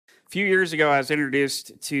few years ago, I was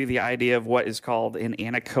introduced to the idea of what is called an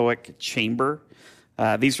anechoic chamber.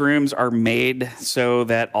 These rooms are made so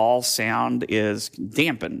that all sound is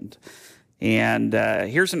dampened. And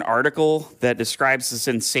here's an article that describes the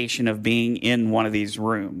sensation of being in one of these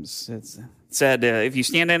rooms. It said, if you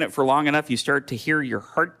stand in it for long enough, you start to hear your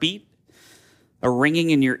heartbeat. A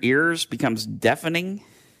ringing in your ears becomes deafening.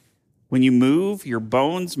 When you move, your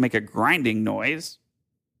bones make a grinding noise.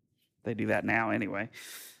 They do that now anyway.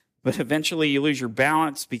 But eventually you lose your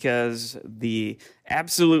balance because the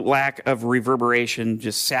absolute lack of reverberation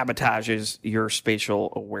just sabotages your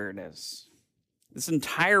spatial awareness. This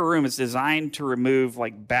entire room is designed to remove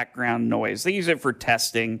like background noise. They use it for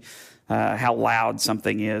testing how loud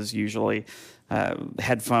something is usually.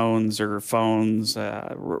 Headphones or phones.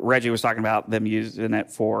 Reggie was talking about them using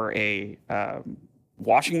it for a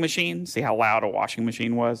washing machine. See how loud a washing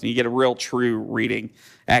machine was? And you get a real true reading,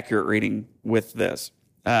 accurate reading with this.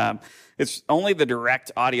 It's only the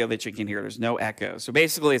direct audio that you can hear. There's no echo. So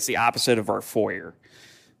basically, it's the opposite of our foyer.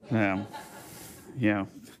 The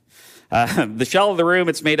shell of the room,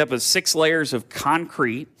 it's made up of 6 layers of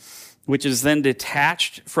concrete, which is then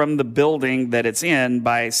detached from the building that it's in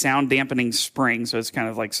by sound dampening springs, so it's kind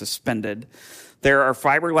of like suspended. There are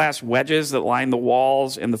fiberglass wedges that line the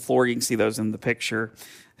walls and the floor. You can see those in the picture.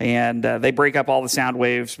 And they break up all the sound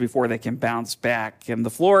waves before they can bounce back. And the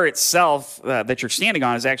floor itself that you're standing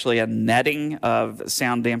on is actually a netting of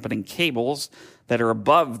sound dampening cables that are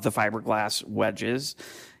above the fiberglass wedges.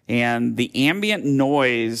 And the ambient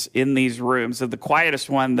noise in these rooms, so the quietest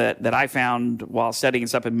one that I found while setting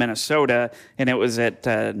this up in Minnesota, and it was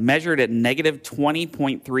measured at negative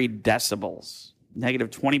 20.3 decibels. Negative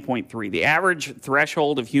 20.3. The average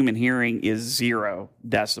threshold of human hearing is 0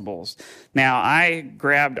 decibels. Now, I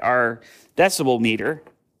grabbed our decibel meter,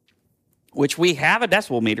 which we have a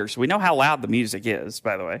decibel meter, so we know how loud the music is,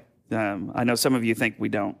 by the way. I know some of you think we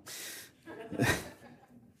don't.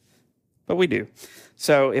 But we do.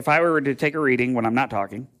 So if I were to take a reading when I'm not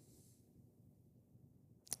talking,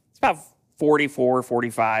 it's about 44,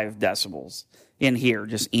 45 decibels in here,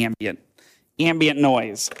 just ambient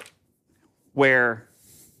noise. Where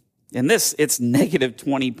in this, it's negative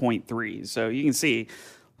 20.3. So you can see,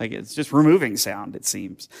 like, it's just removing sound, it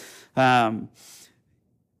seems. As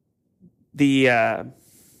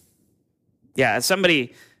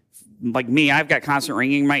somebody like me, I've got constant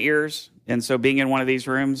ringing in my ears. And so being in one of these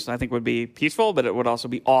rooms, I think would be peaceful, but it would also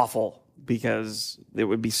be awful because it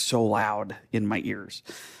would be so loud in my ears.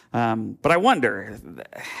 But I wonder,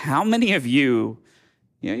 how many of you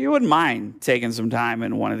wouldn't mind taking some time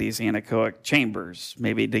in one of these anechoic chambers,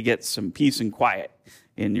 maybe to get some peace and quiet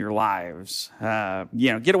in your lives.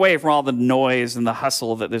 Get away from all the noise and the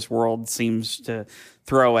hustle that this world seems to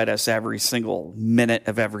throw at us every single minute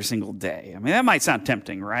of every single day. I mean, that might sound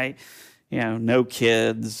tempting, right? No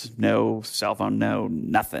kids, no cell phone, no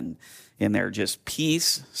nothing in there, just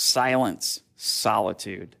peace, silence,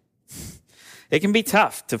 solitude. It can be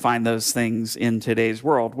tough to find those things in today's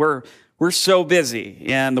world. We're so busy,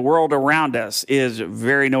 and the world around us is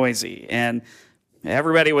very noisy. And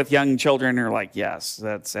everybody with young children are like, yes,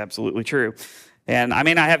 that's absolutely true. And I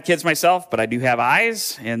may not have kids myself, but I do have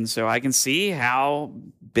eyes, and so I can see how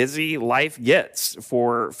busy life gets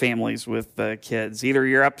for families with kids. Either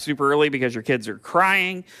you're up super early because your kids are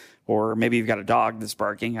crying, or maybe you've got a dog that's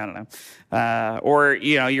barking, I don't know. Or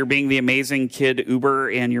you're being the amazing kid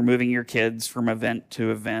Uber, and you're moving your kids from event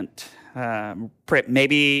to event.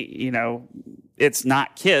 Maybe, it's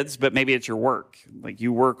not kids, but maybe it's your work. Like,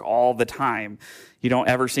 you work all the time. You don't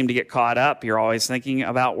ever seem to get caught up. You're always thinking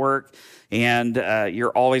about work, and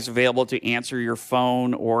you're always available to answer your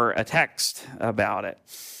phone or a text about it.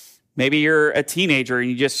 Maybe you're a teenager and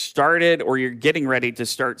you just started, or you're getting ready to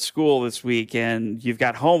start school this week, and you've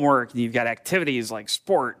got homework and you've got activities like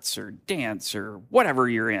sports or dance or whatever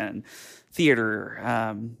you're in,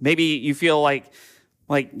 theater. Maybe you feel like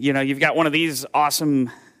you've got one of these awesome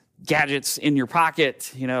gadgets in your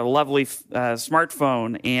pocket, a lovely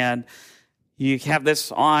smartphone, and you have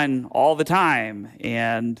this on all the time,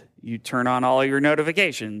 and you turn on all of your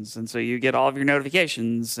notifications, and so you get all of your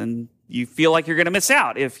notifications, and you feel like you're going to miss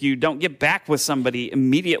out if you don't get back with somebody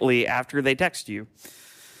immediately after they text you.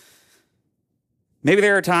 Maybe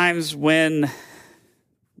there are times when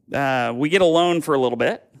we get alone for a little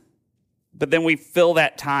bit, but then we fill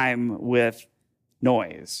that time with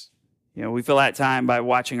noise. We fill that time by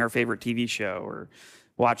watching our favorite TV show, or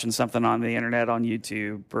watching something on the internet on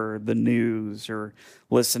YouTube, or the news, or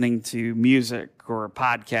listening to music or a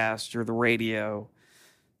podcast or the radio,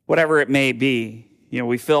 whatever it may be.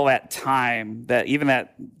 We fill that time, that even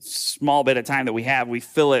that small bit of time that we have, we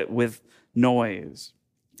fill it with noise.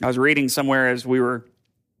 I was reading somewhere as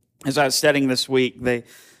I was studying this week, they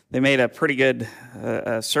made a pretty good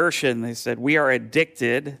assertion. They said, we are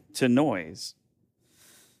addicted to noise.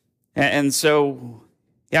 And so,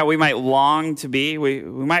 yeah, we might long to be, we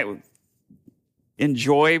might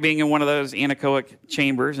enjoy being in one of those anechoic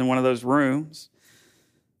chambers, in one of those rooms,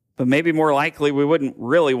 but maybe more likely we wouldn't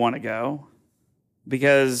really want to go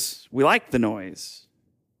because we like the noise.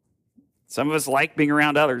 Some of us like being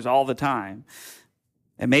around others all the time.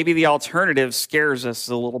 And maybe the alternative scares us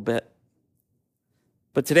a little bit.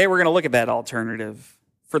 But today we're going to look at that alternative.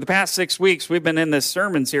 For the past 6 weeks, we've been in this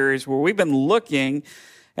sermon series where we've been looking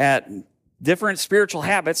at different spiritual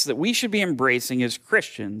habits that we should be embracing as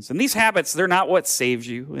Christians. And these habits, they're not what saves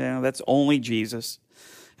you. That's only Jesus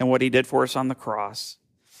and what he did for us on the cross.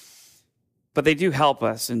 But they do help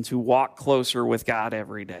us and to walk closer with God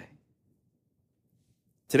every day.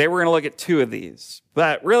 Today we're going to look at 2 of these,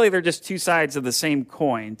 but really they're just 2 sides of the same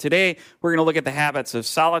coin. Today we're going to look at the habits of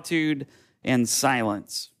solitude and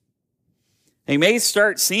silence. And you may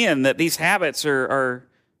start seeing that these habits are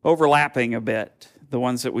overlapping a bit, the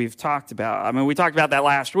ones that we've talked about. I mean, we talked about that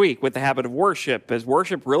last week with the habit of worship, as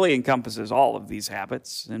worship really encompasses all of these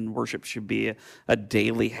habits, and worship should be a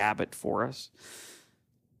daily habit for us.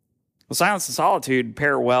 Well, silence and solitude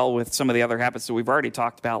pair well with some of the other habits that we've already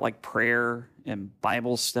talked about, like prayer and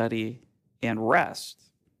Bible study and rest.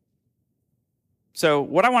 So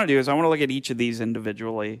what I want to do is I want to look at each of these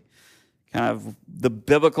individually, kind of the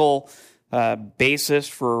biblical basis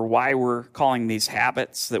for why we're calling these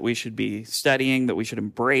habits that we should be studying, that we should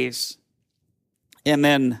embrace, and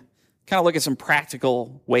then kind of look at some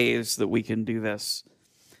practical ways that we can do this.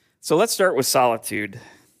 So let's start with solitude.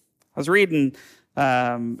 I was reading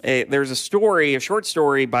there's a short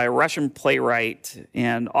story by a Russian playwright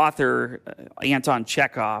and author Anton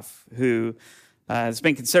Chekhov, who has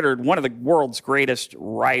been considered one of the world's greatest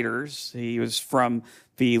writers. He was from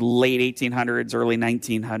the late 1800s, early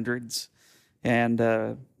 1900s,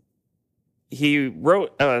 and he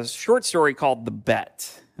wrote a short story called The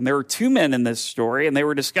Bet. And there were 2 men in this story, and they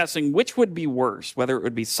were discussing which would be worse, whether it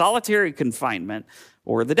would be solitary confinement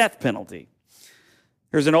or the death penalty.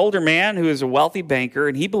 There's an older man who is a wealthy banker,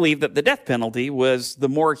 and he believed that the death penalty was the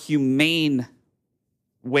more humane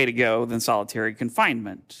way to go than solitary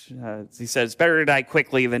confinement. He said it's better to die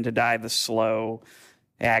quickly than to die the slow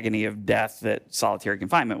agony of death that solitary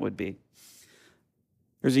confinement would be.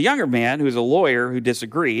 There's a younger man who is a lawyer who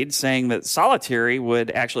disagreed, saying that solitary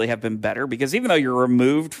would actually have been better because even though you're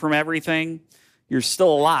removed from everything, you're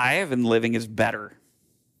still alive and living is better.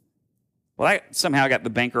 Well, that somehow got the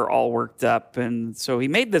banker all worked up, and so he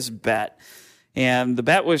made this bet, and the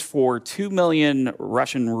bet was for 2 million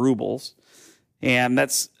Russian rubles, and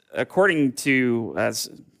that's according to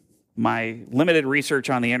my limited research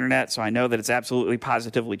on the internet, so I know that it's absolutely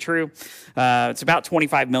positively true. It's about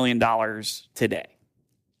 $25 million today.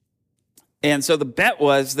 And so the bet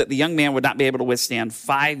was that the young man would not be able to withstand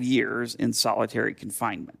 5 years in solitary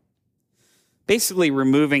confinement, basically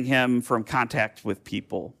removing him from contact with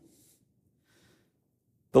people.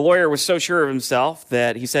 The lawyer was so sure of himself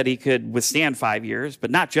that he said he could withstand 5 years, but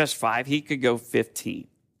not just 5, he could go 15.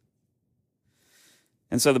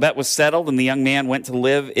 And so the bet was settled, and the young man went to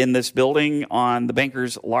live in this building on the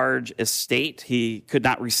banker's large estate. He could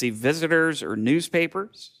not receive visitors or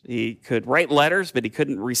newspapers. He could write letters, but he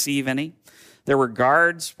couldn't receive any. There were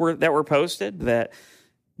guards that were posted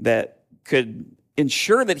that could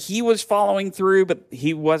ensure that he was following through, but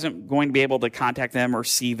he wasn't going to be able to contact them or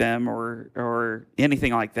see them or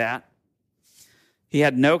anything like that. He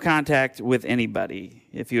had no contact with anybody.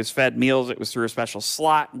 If he was fed meals, it was through a special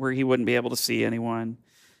slot where he wouldn't be able to see anyone.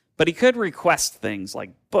 But he could request things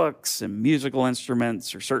like books and musical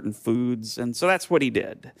instruments or certain foods, and so that's what he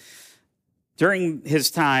did. During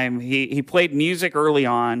his time, he played music early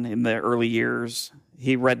on in the early years.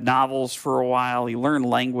 He read novels for a while. He learned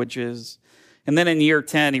languages. And then in year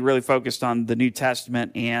 10, he really focused on the New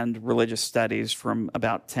Testament and religious studies from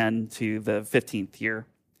about 10 to the 15th year.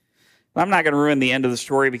 I'm not going to ruin the end of the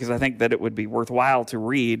story because I think that it would be worthwhile to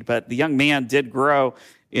read, but the young man did grow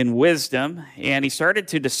in wisdom, and he started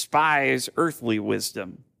to despise earthly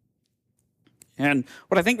wisdom. And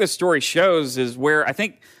what I think this story shows is where I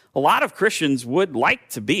think a lot of Christians would like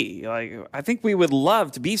to be. I think we would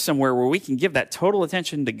love to be somewhere where we can give that total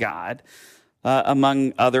attention to God,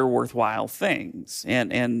 among other worthwhile things,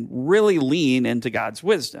 and really lean into God's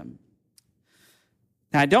wisdom.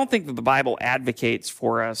 Now, I don't think that the Bible advocates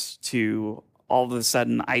for us to all of a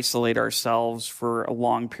sudden isolate ourselves for a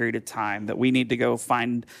long period of time, that we need to go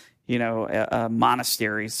find, a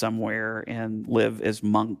monastery somewhere and live as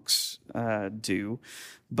monks do.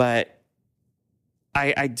 But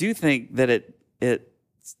I do think that it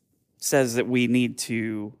says that we need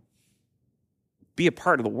to be a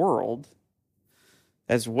part of the world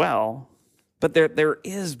as well, but there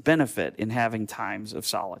is benefit in having times of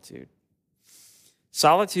solitude.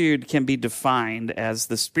 Solitude can be defined as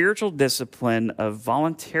the spiritual discipline of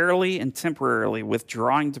voluntarily and temporarily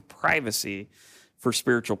withdrawing to privacy for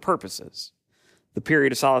spiritual purposes. The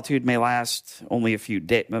period of solitude may last only a few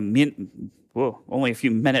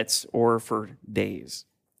minutes or for days.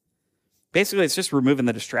 Basically, it's just removing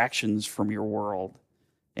the distractions from your world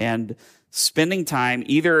and spending time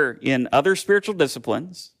either in other spiritual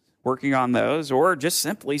disciplines, working on those, or just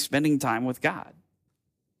simply spending time with God.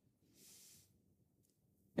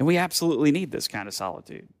 And we absolutely need this kind of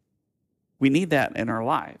solitude. We need that in our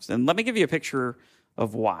lives. And let me give you a picture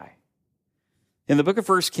of why. In the book of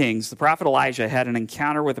 1 Kings, the prophet Elijah had an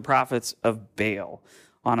encounter with the prophets of Baal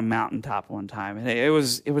on a mountaintop one time. And it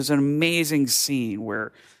was an amazing scene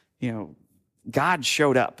where, God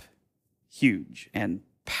showed up huge and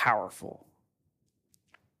powerful.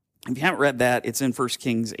 If you haven't read that, it's in 1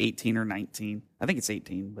 Kings 18 or 19. I think it's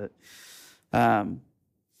 18,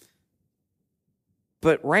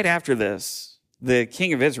 but right after this, the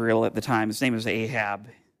king of Israel at the time, his name was Ahab,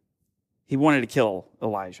 he wanted to kill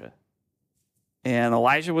Elijah. And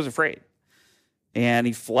Elijah was afraid. And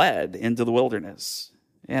he fled into the wilderness.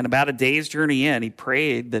 And about a day's journey in, he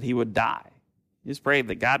prayed that he would die. He just prayed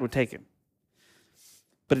that God would take him.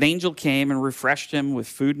 But an angel came and refreshed him with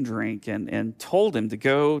food and drink and told him to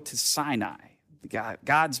go to Sinai,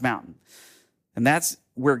 God's mountain. And that's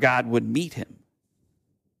where God would meet him.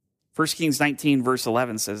 1 Kings 19, verse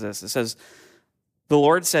 11 says this. It says, "The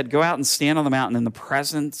Lord said, 'Go out and stand on the mountain in the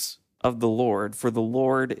presence of the Lord, for the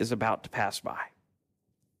Lord is about to pass by.'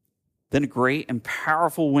 Then a great and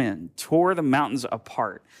powerful wind tore the mountains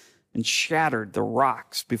apart and shattered the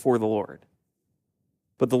rocks before the Lord.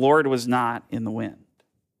 But the Lord was not in the wind.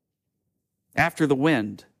 After the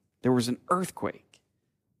wind, there was an earthquake,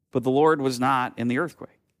 but the Lord was not in the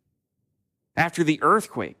earthquake. After the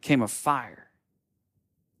earthquake came a fire,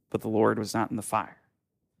 but the Lord was not in the fire.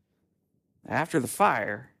 After the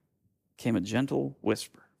fire came a gentle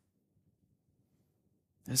whisper."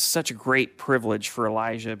 This is such a great privilege for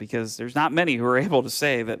Elijah because there's not many who are able to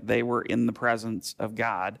say that they were in the presence of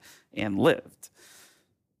God and lived.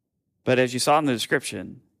 But as you saw in the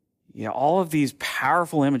description, all of these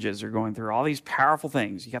powerful images are going through, all these powerful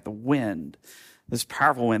things. You got the wind, this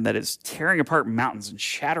powerful wind that is tearing apart mountains and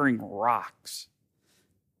shattering rocks.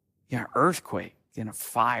 Earthquake and a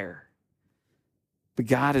fire. But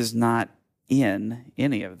God is not in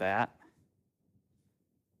any of that.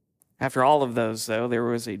 After all of those, though, there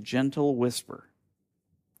was a gentle whisper.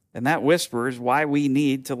 And that whisper is why we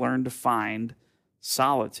need to learn to find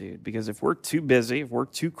solitude. Because if we're too busy, if we're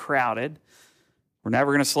too crowded, we're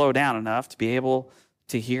never going to slow down enough to be able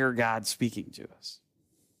to hear God speaking to us.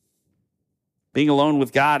 Being alone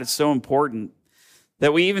with God is so important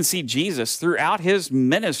that we even see Jesus throughout his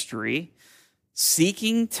ministry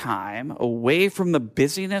seeking time away from the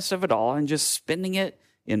busyness of it all and just spending it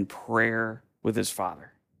in prayer with his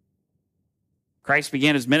Father. Christ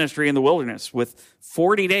began his ministry in the wilderness with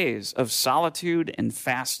 40 days of solitude and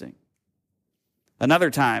fasting. Another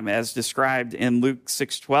time, as described in Luke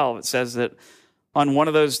 6:12, it says that on one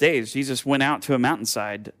of those days, Jesus went out to a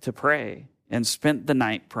mountainside to pray and spent the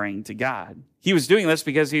night praying to God. He was doing this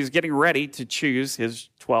because he was getting ready to choose his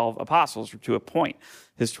 12 apostles, or to appoint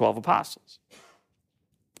his 12 apostles.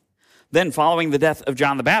 Then, following the death of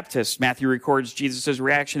John the Baptist, Matthew records Jesus'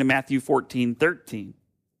 reaction in Matthew 14:13.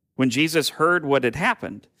 When Jesus heard what had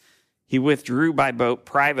happened, he withdrew by boat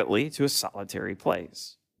privately to a solitary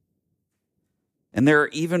place. And there are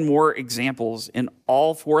even more examples in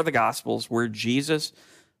all four of the Gospels where Jesus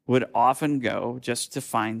would often go just to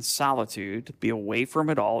find solitude, to be away from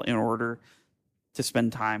it all in order to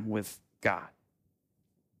spend time with God.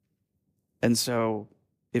 And so,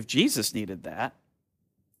 if Jesus needed that,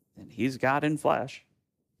 and he's God in flesh,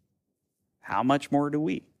 how much more do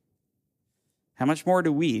we? How much more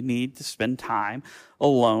do we need to spend time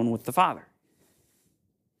alone with the Father?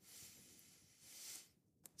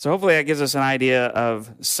 So hopefully that gives us an idea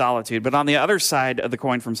of solitude. But on the other side of the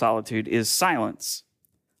coin from solitude is silence.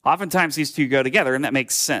 Oftentimes these two go together, and that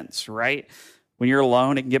makes sense, right? When you're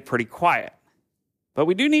alone, it can get pretty quiet. But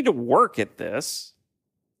we do need to work at this.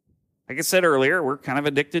 Like I said earlier, we're kind of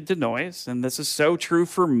addicted to noise, and this is so true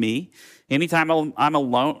for me. Anytime I'm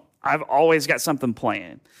alone, I've always got something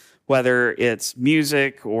playing. Whether it's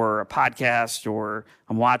music or a podcast or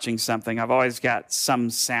I'm watching something, I've always got some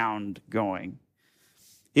sound going.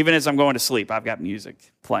 Even as I'm going to sleep, I've got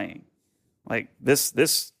music playing. Like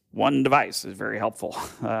this one device is very helpful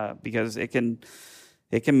because it can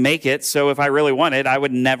make it so if I really wanted, I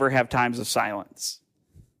would never have times of silence.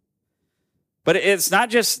 But it's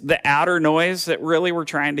not just the outer noise that really we're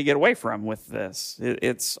trying to get away from with this.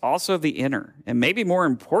 It's also the inner. And maybe more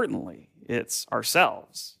importantly, it's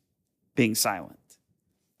ourselves being silent.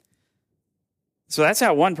 So that's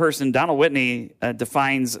how one person, Donald Whitney,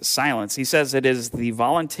 defines silence. He says it is the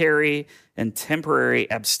voluntary and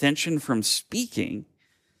temporary abstention from speaking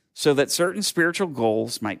so that certain spiritual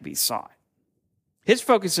goals might be sought. His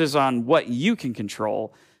focus is on what you can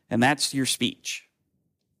control, and that's your speech.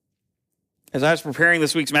 As I was preparing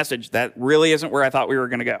this week's message, that really isn't where I thought we were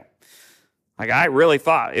going to go. Like, I really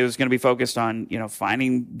thought it was going to be focused on,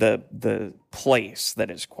 finding the place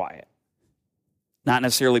that is quiet, not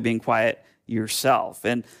necessarily being quiet yourself.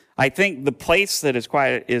 And I think the place that is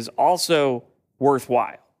quiet is also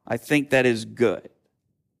worthwhile. I think that is good.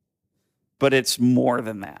 But it's more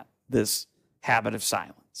than that, this habit of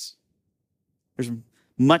silence. There's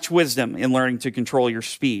much wisdom in learning to control your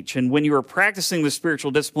speech. And when you are practicing the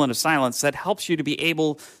spiritual discipline of silence, that helps you to be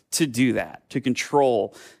able to do that, to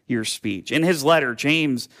control your speech. In his letter,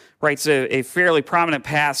 James writes a fairly prominent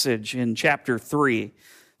passage in chapter 3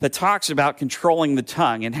 that talks about controlling the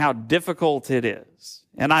tongue and how difficult it is.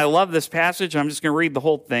 And I love this passage. I'm just going to read the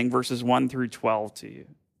whole thing, verses 1 through 12 to you.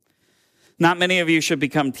 Not many of you should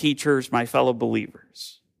become teachers, my fellow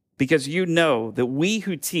believers, because you know that we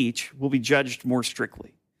who teach will be judged more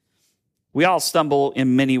strictly. We all stumble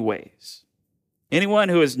in many ways. Anyone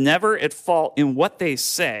who is never at fault in what they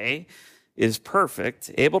say is perfect,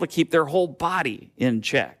 able to keep their whole body in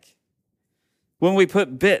check. When we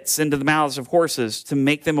put bits into the mouths of horses to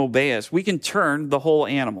make them obey us, we can turn the whole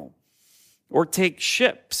animal. Or take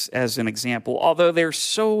ships as an example. Although they're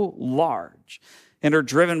so large and are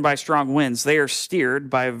driven by strong winds, they are steered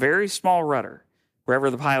by a very small rudder wherever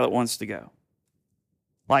the pilot wants to go.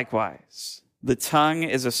 Likewise, the tongue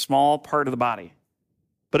is a small part of the body,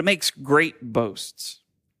 but it makes great boasts.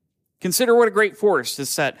 Consider what a great forest is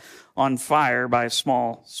set on fire by a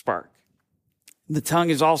small spark. The tongue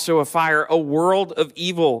is also a fire, a world of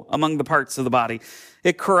evil among the parts of the body.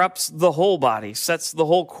 It corrupts the whole body, sets the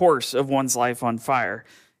whole course of one's life on fire,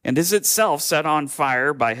 and is itself set on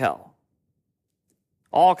fire by hell.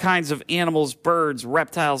 All kinds of animals, birds,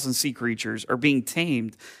 reptiles, and sea creatures are being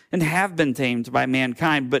tamed and have been tamed by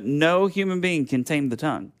mankind, but no human being can tame the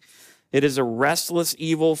tongue. It is a restless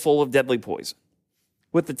evil full of deadly poison.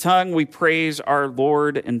 With the tongue we praise our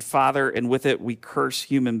Lord and Father, and with it we curse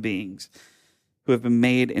human beings who have been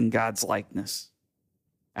made in God's likeness.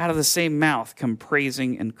 Out of the same mouth come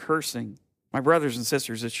praising and cursing. My brothers and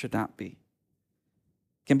sisters, it should not be.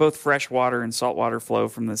 Can both fresh water and salt water flow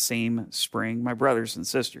from the same spring? My brothers and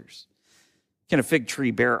sisters, can a fig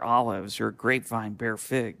tree bear olives or a grapevine bear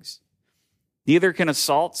figs? Neither can a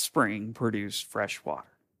salt spring produce fresh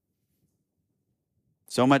water.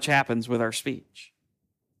 So much happens with our speech.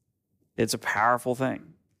 It's a powerful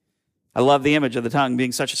thing. I love the image of the tongue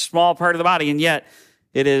being such a small part of the body, and yet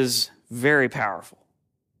it is very powerful.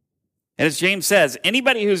 And as James says,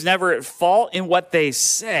 anybody who's never at fault in what they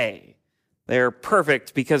say, they're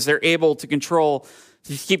perfect because they're able to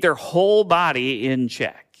keep their whole body in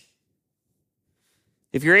check.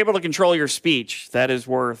 If you're able to control your speech, that is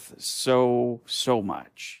worth so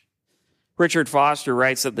much. Richard Foster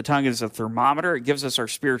writes that the tongue is a thermometer. It gives us our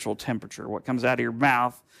spiritual temperature. What comes out of your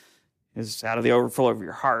mouth is out of the overflow of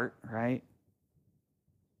your heart, right?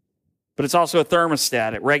 But it's also a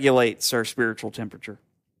thermostat. It regulates our spiritual temperature.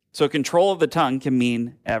 So control of the tongue can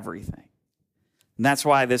mean everything. And that's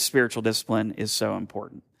why this spiritual discipline is so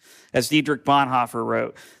important. As Dietrich Bonhoeffer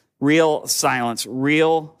wrote, real silence,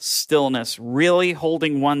 real stillness, really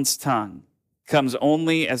holding one's tongue comes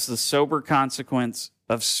only as the sober consequence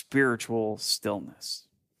of spiritual stillness.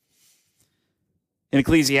 In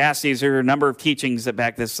Ecclesiastes, there are a number of teachings that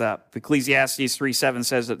back this up. Ecclesiastes 3:7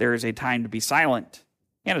 says that there is a time to be silent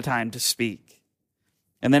and a time to speak.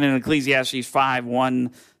 And then in Ecclesiastes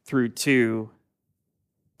 5:1 through 2,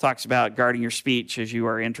 talks about guarding your speech as you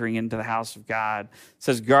are entering into the house of God. It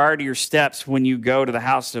says, guard your steps when you go to the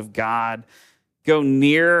house of God. Go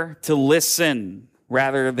near to listen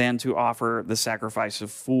rather than to offer the sacrifice of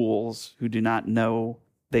fools who do not know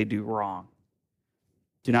they do wrong.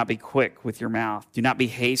 Do not be quick with your mouth. Do not be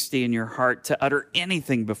hasty in your heart to utter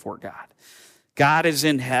anything before God. God is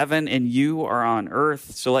in heaven and you are on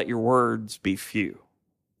earth, so let your words be few.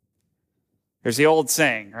 There's the old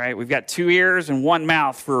saying, right? We've got 2 ears and 1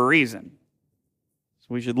 mouth for a reason. So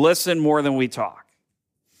we should listen more than we talk.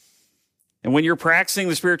 And when you're practicing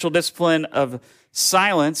the spiritual discipline of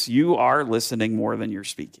silence, you are listening more than you're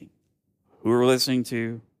speaking. Who are we listening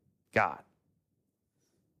to? God.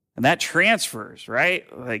 And that transfers, right?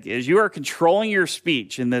 Like as you are controlling your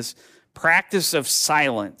speech in this practice of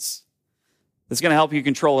silence, it's going to help you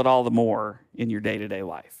control it all the more in your day-to-day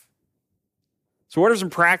life. So what are some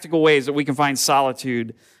practical ways that we can find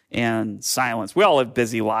solitude and silence? We all live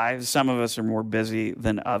busy lives. Some of us are more busy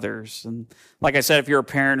than others. And like I said, if you're a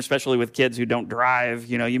parent, especially with kids who don't drive,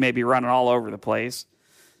 you may be running all over the place.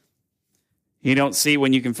 You don't see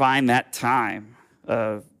when you can find that time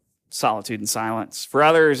of solitude and silence. For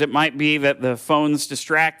others, it might be that the phone's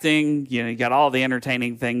distracting. You got all the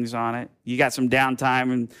entertaining things on it. You got some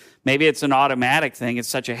downtime, and maybe it's an automatic thing. It's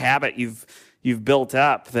such a habit you've built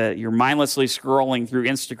up that you're mindlessly scrolling through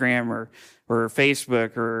Instagram or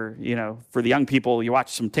Facebook, or, for the young people, you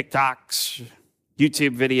watch some TikToks,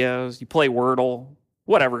 YouTube videos, you play Wordle,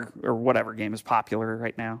 whatever game is popular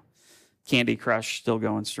right now. Candy Crush still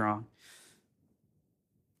going strong.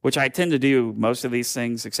 Which I tend to do most of these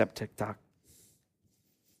things except TikTok.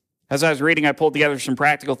 As I was reading, I pulled together some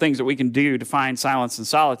practical things that we can do to find silence and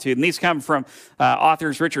solitude. And these come from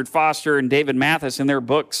authors Richard Foster and David Mathis in their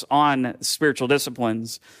books on spiritual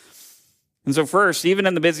disciplines. And so first, even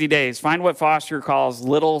in the busy days, find what Foster calls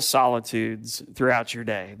little solitudes throughout your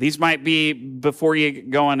day. These might be before you get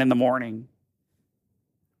going in the morning,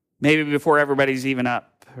 maybe before everybody's even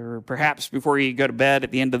up, or perhaps before you go to bed at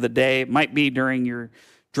the end of the day. It might be during your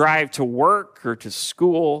drive to work or to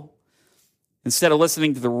school. Instead of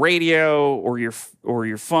listening to the radio or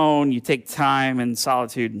your phone, you take time in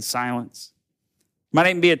solitude and silence. It might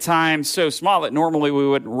even be a time so small that normally we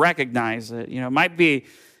wouldn't recognize it. It might be,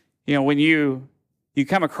 when you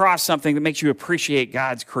come across something that makes you appreciate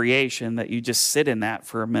God's creation, that you just sit in that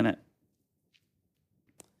for a minute.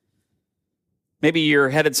 Maybe you're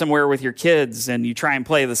headed somewhere with your kids and you try and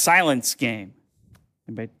play the silence game.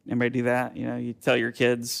 Anybody do that? You tell your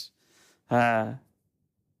kids, who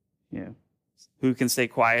can stay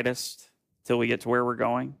quietest till we get to where we're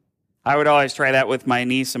going. I would always try that with my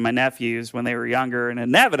niece and my nephews when they were younger, and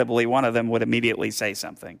inevitably one of them would immediately say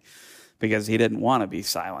something because he didn't want to be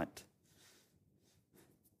silent.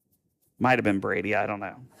 Might have been Brady, I don't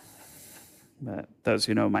know. But those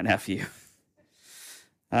who know my nephew.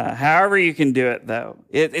 However you can do it, though,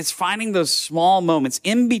 it's finding those small moments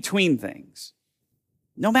in between things.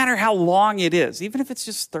 No matter how long it is, even if it's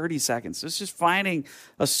just 30 seconds, it's just finding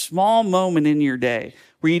a small moment in your day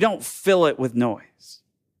where you don't fill it with noise.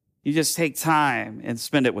 You just take time and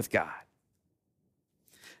spend it with God.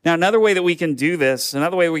 Now, another way that we can do this,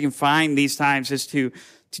 another way we can find these times is to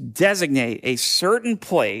designate a certain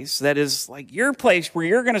place that is like your place where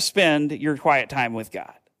you're going to spend your quiet time with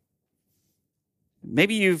God.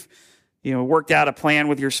 Maybe you've worked out a plan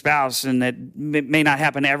with your spouse, and it may not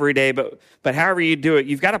happen every day, but however you do it,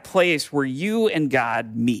 you've got a place where you and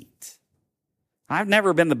God meet. I've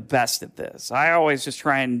never been the best at this. I always just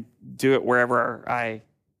try and do it wherever I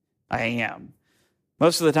am.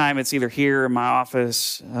 Most of the time, it's either here in my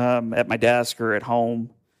office, at my desk, or at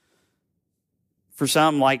home. For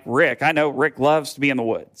some, like Rick, I know Rick loves to be in the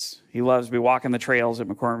woods. He loves to be walking the trails at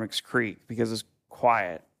McCormick's Creek because it's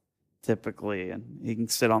quiet, typically, and he can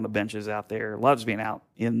sit on the benches out there. Loves being out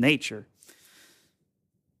in nature.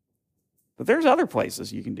 But there's other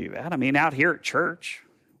places you can do that. I mean, out here at church,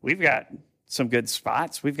 we've got some good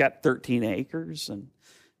spots. We've got 13 acres, and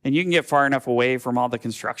you can get far enough away from all the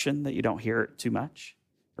construction that you don't hear it too much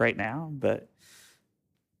right now. But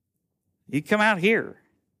you come out here.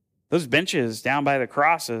 Those benches down by the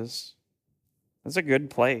crosses, that's a good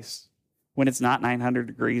place when it's not 900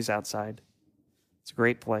 degrees outside. It's a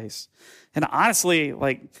great place. And honestly,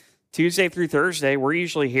 like Tuesday through Thursday, we're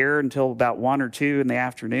usually here until about 1 or 2 in the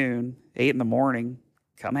afternoon, 8 in the morning.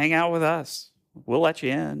 Come hang out with us. We'll let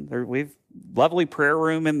you in. We've lovely prayer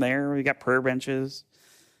room in there. We got prayer benches.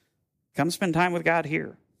 Come spend time with God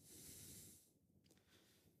here.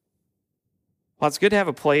 Well, it's good to have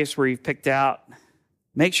a place where you've picked out.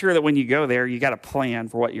 Make sure that when you go there, you got a plan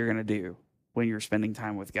for what you're going to do when you're spending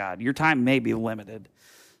time with God. Your time may be limited.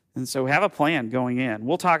 And so have a plan going in.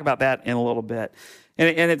 We'll talk about that in a little bit.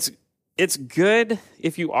 And it's good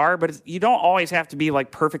if you are, but you don't always have to be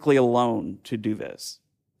like perfectly alone to do this.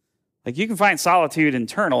 Like you can find solitude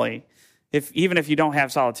internally even if you don't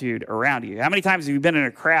have solitude around you. How many times have you been in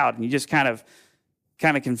a crowd and you just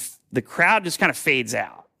the crowd just kind of fades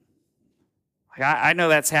out? Like I know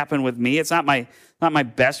that's happened with me. It's not my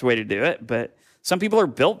best way to do it, but some people are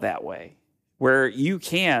built that way, where you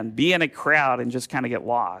can be in a crowd and just kind of get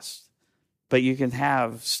lost, but you can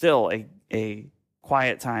have still a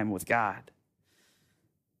quiet time with God.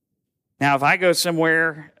 Now, if I go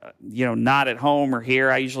somewhere, not at home or here,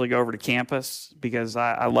 I usually go over to campus because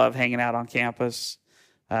I love hanging out on campus.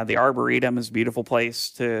 The Arboretum is a beautiful place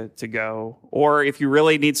to go. Or if you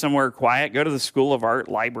really need somewhere quiet, go to the School of Art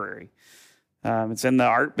Library. It's in the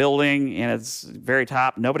art building, and it's very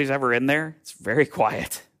top. Nobody's ever in there. It's very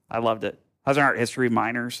quiet. I loved it. I was an art history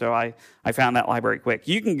minor, so I found that library quick.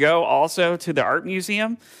 You can go also to the art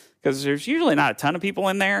museum, because there's usually not a ton of people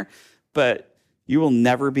in there, but you will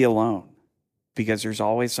never be alone because there's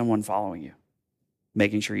always someone following you,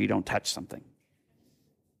 making sure you don't touch something.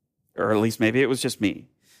 Or at least maybe it was just me.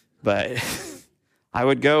 But I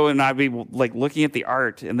would go and I'd be like looking at the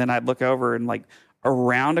art, and then I'd look over and like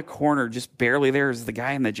around a corner, just barely there, is the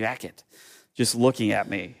guy in the jacket just looking at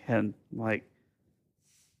me, and like,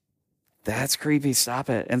 that's creepy,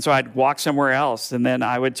 stop it. And so I'd walk somewhere else, and then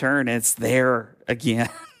I would turn and it's there again.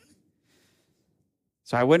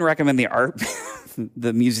 So I wouldn't recommend the art,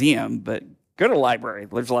 the museum, but go to the library.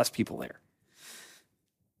 There's less people there.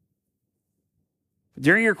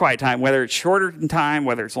 During your quiet time, whether it's shorter in time,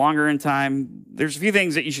 whether it's longer in time, there's a few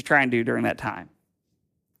things that you should try and do during that time.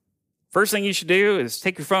 First thing you should do is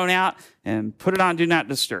take your phone out and put it on Do Not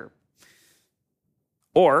Disturb.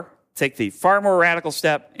 Or take the far more radical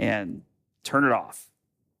step and turn it off,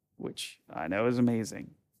 which I know is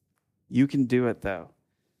amazing. You can do it, though.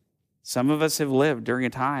 Some of us have lived during a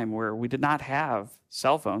time where we did not have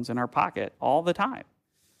cell phones in our pocket all the time.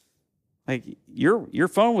 Like your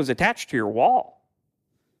phone was attached to your wall,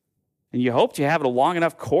 and you hoped you have a long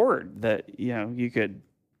enough cord that you could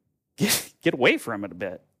get away from it a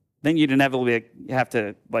bit. Then you'd inevitably have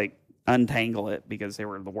to like untangle it because they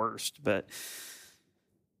were the worst. But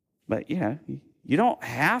you don't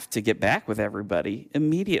have to get back with everybody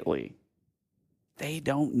immediately. They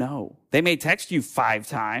don't know. They may text you 5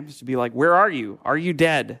 times to be like, where are you? Are you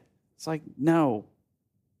dead? It's like, no.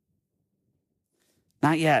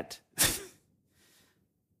 Not yet.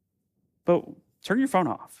 But turn your phone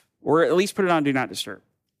off, or at least put it on Do Not Disturb.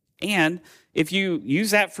 And if you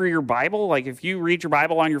use that for your Bible, like if you read your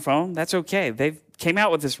Bible on your phone, that's okay. They've came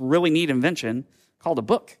out with this really neat invention called a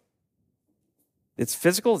book. It's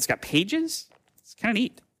physical. It's got pages. It's kind of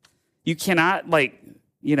neat. You cannot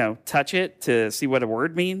touch it to see what a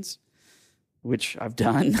word means, which I've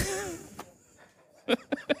done.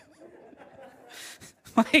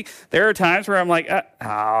 Like there are times where I'm like,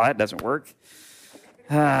 that doesn't work.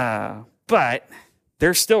 But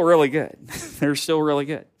they're still really good. They're still really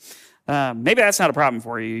good. Maybe that's not a problem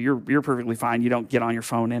for you. You're perfectly fine. You don't get on your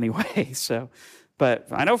phone anyway. But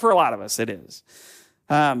I know for a lot of us it is.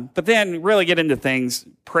 But then really get into things.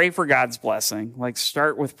 Pray for God's blessing. Like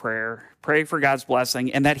start with prayer. Pray for God's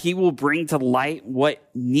blessing, and that He will bring to light what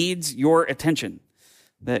needs your attention.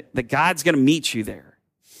 That God's going to meet you there.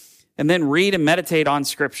 And then read and meditate on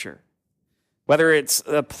Scripture. Whether it's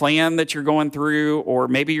a plan that you're going through, or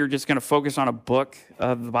maybe you're just going to focus on a book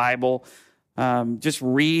of the Bible, just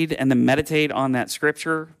read and then meditate on that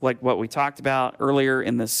Scripture, like what we talked about earlier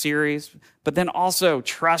in this series. But then also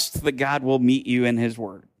trust that God will meet you in His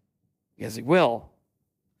Word, because He will.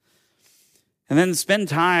 And then spend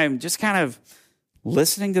time just kind of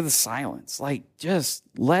listening to the silence. Like just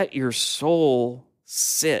let your soul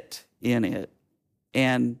sit in it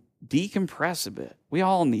and decompress a bit. We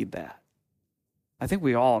all need that. I think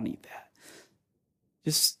we all need that.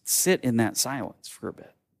 Just sit in that silence for a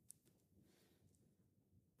bit.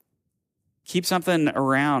 Keep something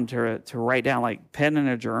around to write down, like pen in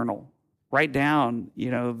a journal. Write down,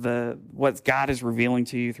 what God is revealing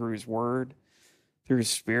to you through His Word, through His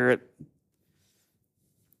Spirit.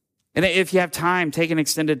 And if you have time, take an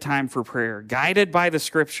extended time for prayer, guided by the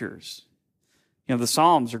Scriptures. The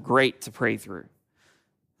Psalms are great to pray through.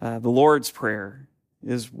 The Lord's Prayer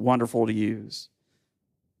is wonderful to use.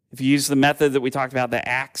 If you use the method that we talked about, the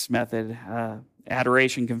ACTS method,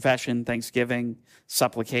 adoration, confession, thanksgiving,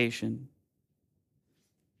 supplication.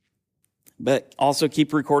 But also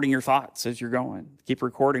keep recording your thoughts as you're going. Keep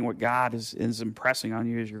recording what God is impressing on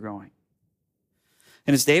you as you're going.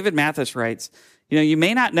 And as David Mathis writes, you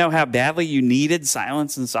may not know how badly you needed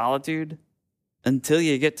silence and solitude until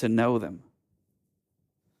you get to know them.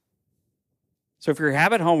 So if your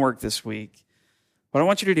habit homework this week, what I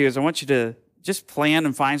want you to do is I want you to just plan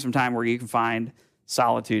and find some time where you can find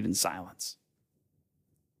solitude and silence.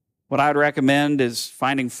 What I would recommend is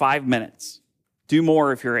finding 5 minutes. Do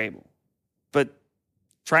more if you're able. But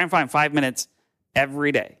try and find 5 minutes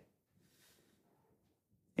every day.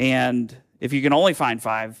 And if you can only find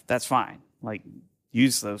 5, that's fine. Like,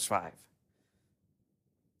 use those 5.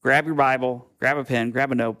 Grab your Bible, grab a pen,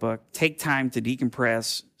 grab a notebook, take time to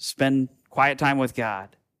decompress, spend quiet time with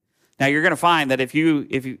God. Now, you're going to find that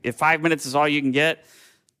if 5 minutes is all you can get,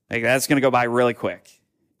 like that's going to go by really quick.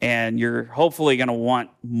 And you're hopefully going to want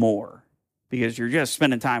more. because you're just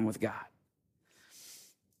spending time with God.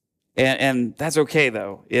 And that's okay,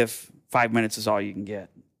 though, if 5 minutes is all you can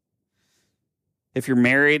get. If you're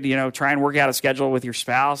married, try and work out a schedule with your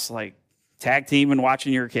spouse, like tag team and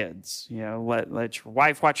watching your kids. Let your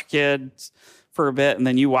wife watch your kids for a bit, and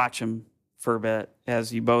then you watch them for a bit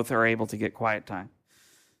as you both are able to get quiet time.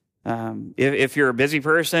 If you're a busy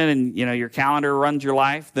person and your calendar runs your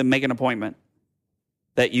life, then make an appointment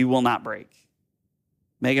that you will not break.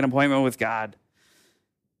 Make an appointment with God,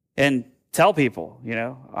 and tell people,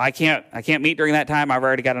 I can't meet during that time. I've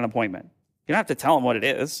already got an appointment. You don't have to tell them what it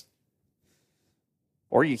is,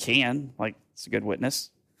 or you can. Like, it's a good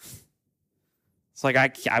witness. It's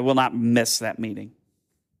like I will not miss that meeting.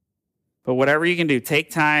 But whatever you can do,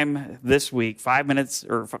 take time this week, 5 minutes,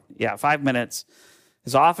 5 minutes,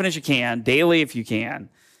 as often as you can, daily if you can,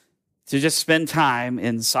 to just spend time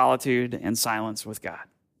in solitude and silence with God.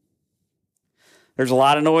 There's a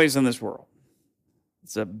lot of noise in this world.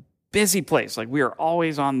 It's a busy place. Like, we are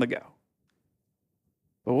always on the go.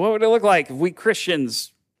 But what would it look like if we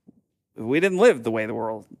Christians, if we didn't live the way the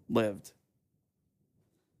world lived?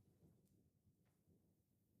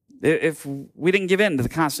 If we didn't give in to the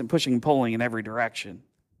constant pushing and pulling in every direction?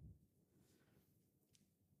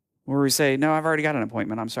 Where we say, no, I've already got an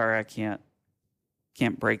appointment. I'm sorry, I can't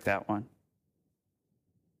break that one.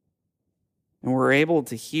 And we're able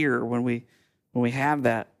to hear when we have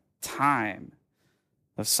that time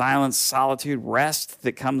of silence, solitude, rest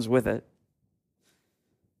that comes with it.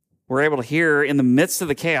 We're able to hear in the midst of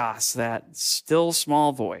the chaos that still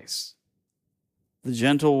small voice, the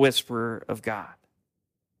gentle whisper of God.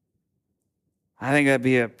 I think that'd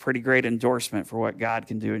be a pretty great endorsement for what God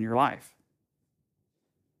can do in your life.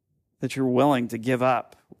 That you're willing to give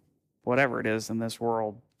up whatever it is in this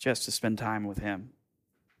world just to spend time with Him.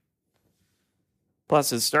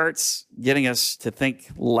 Plus, it starts getting us to think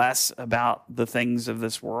less about the things of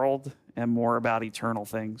this world and more about eternal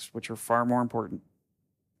things, which are far more important.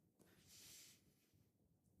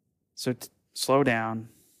 So slow down,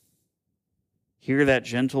 hear that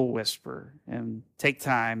gentle whisper, and take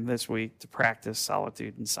time this week to practice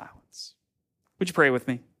solitude and silence. Would you pray with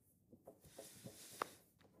me?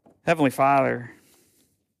 Heavenly Father,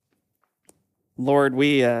 Lord,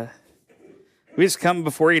 we just come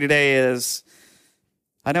before you today as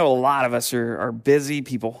I know a lot of us are busy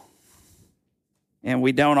people, and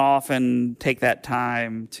we don't often take that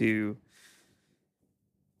time to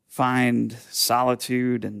find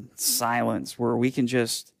solitude and silence where we can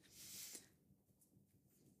just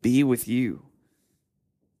be with you,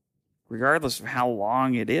 regardless of how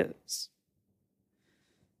long it is.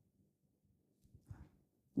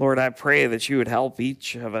 Lord, I pray that you would help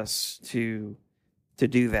each of us to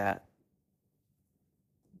do that,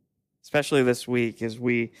 especially this week as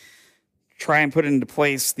we try and put into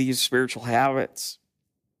place these spiritual habits.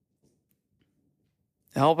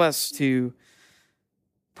 Help us to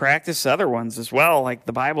practice other ones as well, like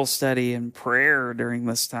the Bible study and prayer during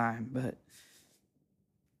this time. But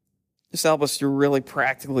just help us to really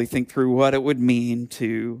practically think through what it would mean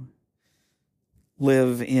to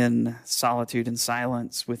live in solitude and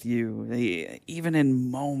silence with you, even in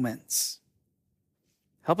moments.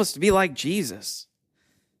 Help us to be like Jesus,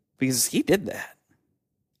 because he did that.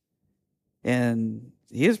 And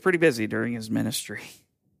he was pretty busy during his ministry,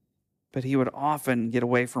 but he would often get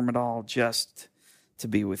away from it all just to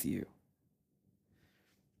be with you.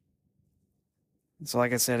 And so,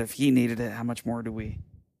 like I said, if he needed it, how much more do we?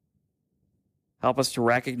 Help us to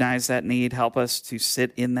recognize that need. Help us to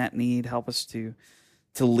sit in that need. Help us to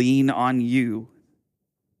lean on you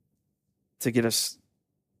to get us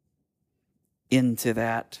into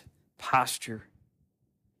that posture.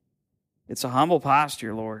 It's a humble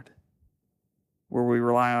posture, Lord, where we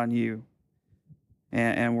rely on you,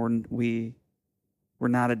 and we're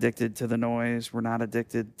not addicted to the noise. We're not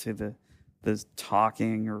addicted to the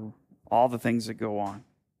talking or all the things that go on.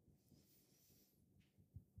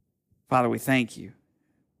 Father, we thank you.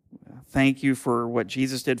 Thank you for what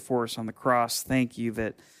Jesus did for us on the cross. Thank you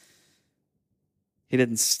that he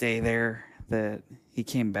didn't stay there, that he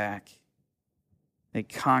came back. He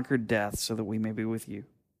conquered death so that we may be with you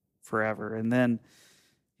forever. And then,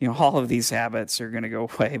 all of these habits are going to go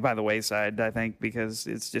away by the wayside, I think, because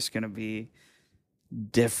it's just going to be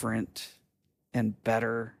different and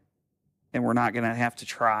better. And we're not going to have to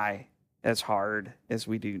try as hard as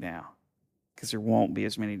we do now, because there won't be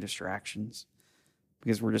as many distractions,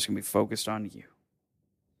 because we're just going to be focused on you.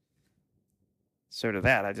 So to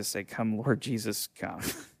that, I just say, come, Lord Jesus, come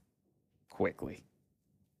quickly.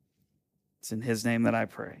 It's in his name that I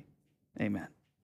pray. Amen.